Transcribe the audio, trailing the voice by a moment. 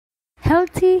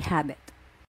healthy habit.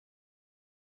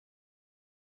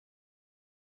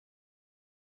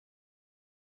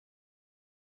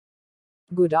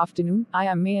 Good afternoon, I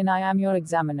am May and I am your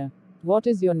examiner. What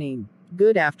is your name?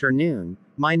 Good afternoon.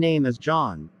 My name is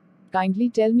John. Kindly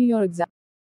tell me your exam.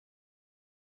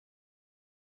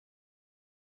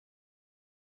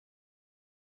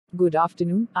 Good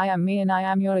afternoon, I am May and I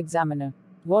am your examiner.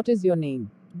 What is your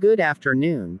name? Good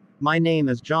afternoon. My name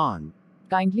is John.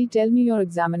 Kindly tell me your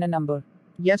examiner number.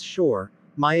 Yes, sure.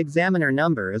 My examiner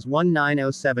number is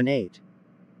 19078.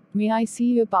 May I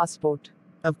see your passport?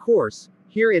 Of course,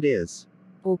 here it is.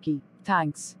 Okay,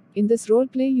 thanks. In this role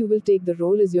play, you will take the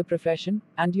role as your profession,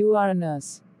 and you are a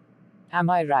nurse. Am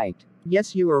I right?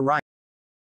 Yes, you are right.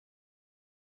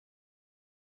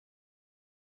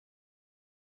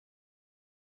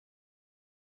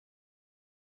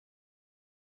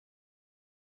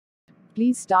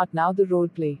 Please start now the role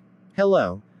play.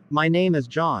 Hello, my name is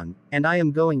John, and I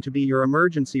am going to be your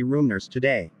emergency room nurse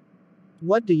today.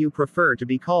 What do you prefer to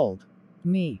be called?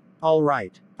 Me.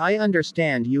 Alright, I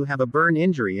understand you have a burn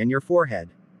injury in your forehead.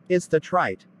 Is that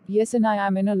right? Yes, and I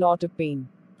am in a lot of pain.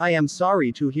 I am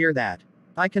sorry to hear that.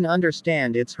 I can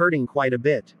understand it's hurting quite a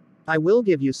bit. I will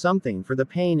give you something for the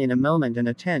pain in a moment and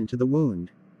attend to the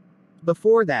wound.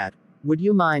 Before that, would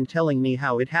you mind telling me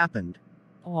how it happened?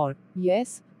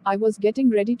 Yes, I was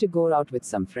getting ready to go out with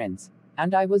some friends,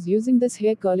 and I was using this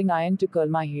hair curling iron to curl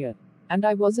my hair. And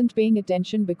I wasn't paying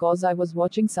attention because I was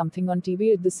watching something on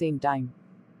TV at the same time.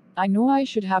 I know I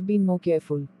should have been more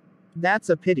careful. That's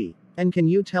a pity. And can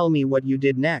you tell me what you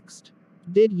did next?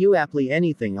 Did you apply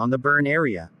anything on the burn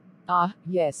area?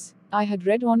 Yes. I had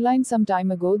read online some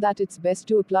time ago that it's best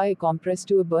to apply a compress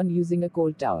to a burn using a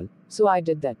cold towel, so I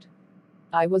did that.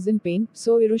 I was in pain,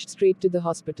 so I rushed straight to the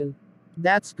hospital.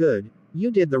 That's good. You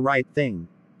did the right thing.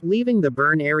 Leaving the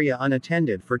burn area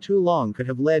unattended for too long could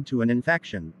have led to an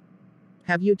infection.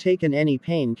 Have you taken any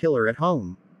painkiller at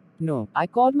home? No, I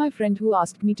called my friend who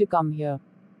asked me to come here.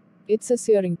 It's a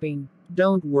searing pain.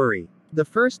 Don't worry. The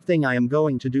first thing I am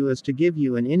going to do is to give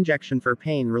you an injection for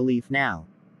pain relief now.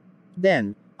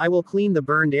 Then, I will clean the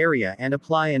burned area and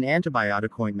apply an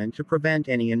antibiotic ointment to prevent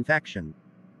any infection.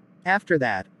 After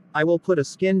that, I will put a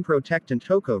skin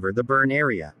protectant over the burn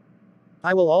area.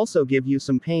 I will also give you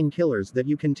some painkillers that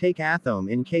you can take at home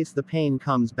in case the pain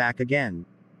comes back again.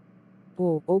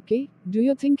 Oh, okay. Do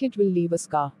you think it will leave a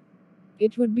scar?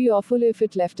 It would be awful if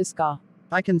it left a scar.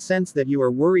 I can sense that you are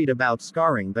worried about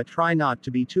scarring, but try not to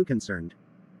be too concerned.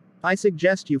 I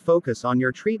suggest you focus on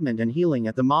your treatment and healing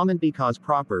at the moment because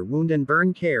proper wound and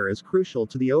burn care is crucial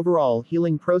to the overall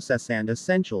healing process and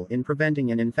essential in preventing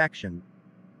an infection.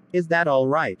 Is that all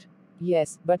right?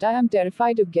 Yes, but I am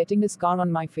terrified of getting a scar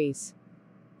on my face.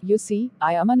 You see,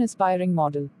 I am an aspiring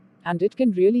model, and it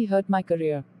can really hurt my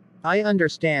career. I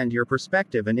understand your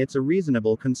perspective and it's a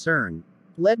reasonable concern.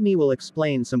 Let me will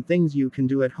explain some things you can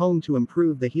do at home to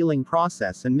improve the healing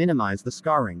process and minimize the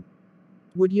scarring.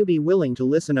 Would you be willing to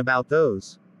listen about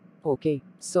those? Okay,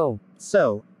 so,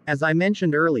 as I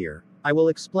mentioned earlier, I will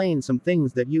explain some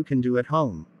things that you can do at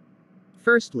home.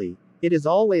 Firstly, it is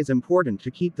always important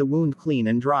to keep the wound clean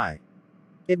and dry.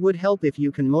 It would help if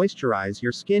you can moisturize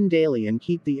your skin daily and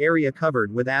keep the area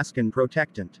covered with a skin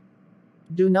protectant.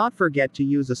 Do not forget to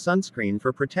use a sunscreen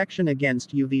for protection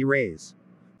against UV rays.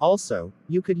 Also,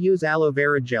 you could use aloe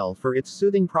vera gel for its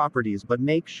soothing properties, but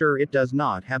make sure it does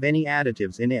not have any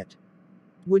additives in it.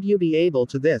 Would you be able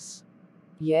to this?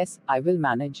 yes, I will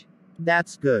manage.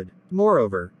 That's good.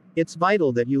 Moreover, it's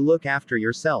vital that you look after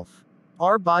yourself.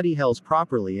 Our body heals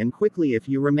properly and quickly if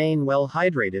you remain well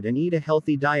hydrated and eat a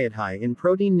healthy diet high in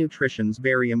protein. Nutrition's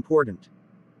very important.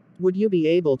 Would you be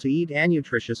able to eat a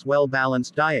nutritious,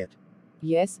 well-balanced diet?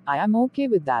 Yes, I am okay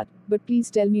with that, but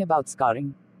please tell me about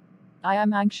scarring. I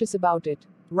am anxious about it.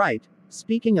 Right.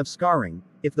 Speaking of scarring,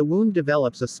 if the wound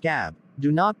develops a scab,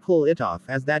 do not pull it off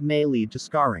as that may lead to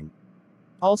scarring.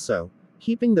 Also,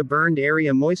 keeping the burned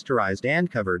area moisturized and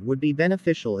covered would be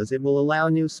beneficial as it will allow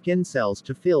new skin cells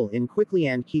to fill in quickly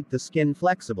and keep the skin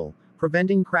flexible,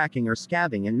 preventing cracking or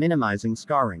scabbing and minimizing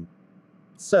scarring.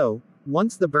 So,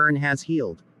 once the burn has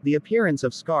healed, the appearance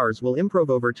of scars will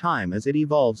improve over time as it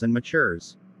evolves and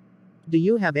matures. Do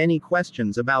you have any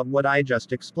questions about what I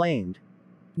just explained?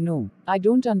 No, I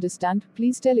don't understand.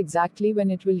 Please tell exactly when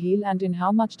it will heal and in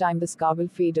how much time the scar will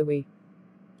fade away.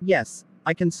 Yes,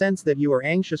 I can sense that you are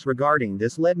anxious regarding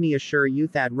this. Let me assure you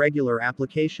that regular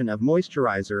application of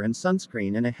moisturizer and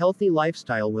sunscreen and a healthy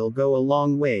lifestyle will go a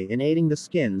long way in aiding the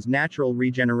skin's natural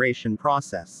regeneration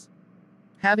process.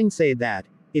 Having said that,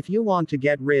 if you want to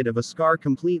get rid of a scar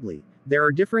completely, there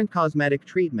are different cosmetic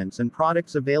treatments and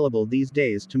products available these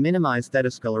days to minimize that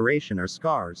discoloration or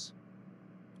scars.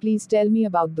 Please tell me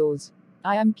about those.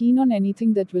 I am keen on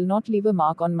anything that will not leave a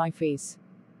mark on my face.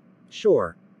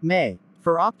 Sure, May.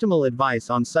 For optimal advice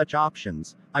on such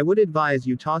options, I would advise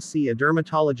you to see a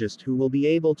dermatologist who will be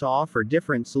able to offer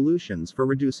different solutions for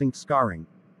reducing scarring.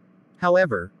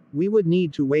 However, we would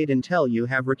need to wait until you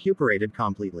have recuperated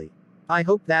completely. I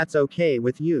hope that's okay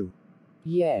with you.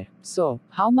 Yeah, so,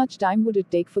 how much time would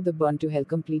it take for the burn to heal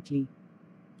completely?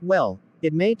 Well,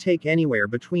 it may take anywhere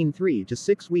between 3 to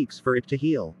 6 weeks for it to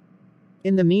heal.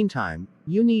 In the meantime,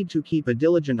 you need to keep a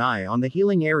diligent eye on the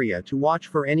healing area to watch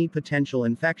for any potential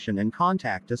infection and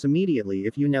contact us immediately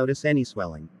if you notice any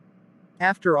swelling.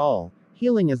 After all,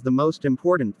 healing is the most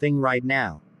important thing right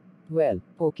now. Well,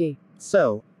 okay.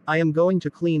 So, I am going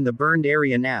to clean the burned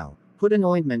area now, put an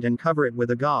ointment and cover it with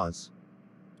a gauze.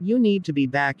 You need to be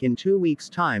back in 2 weeks'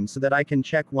 time so that I can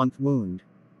check one wound.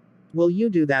 Will you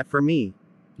do that for me?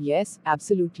 Yes,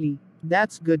 absolutely.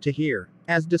 That's good to hear.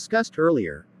 As discussed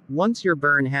earlier, once your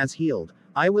burn has healed,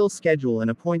 I will schedule an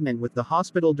appointment with the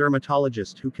hospital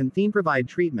dermatologist who can then provide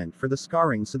treatment for the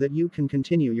scarring so that you can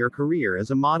continue your career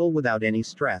as a model without any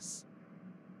stress.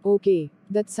 Okay,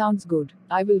 that sounds good.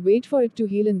 I will wait for it to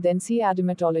heal and then see a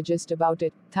dermatologist about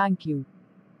it. Thank you.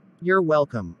 You're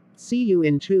welcome. See you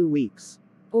in 2 weeks.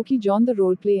 Okay, John, the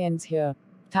roleplay ends here.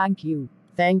 Thank you.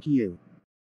 Thank you.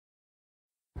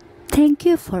 Thank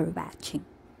you for watching.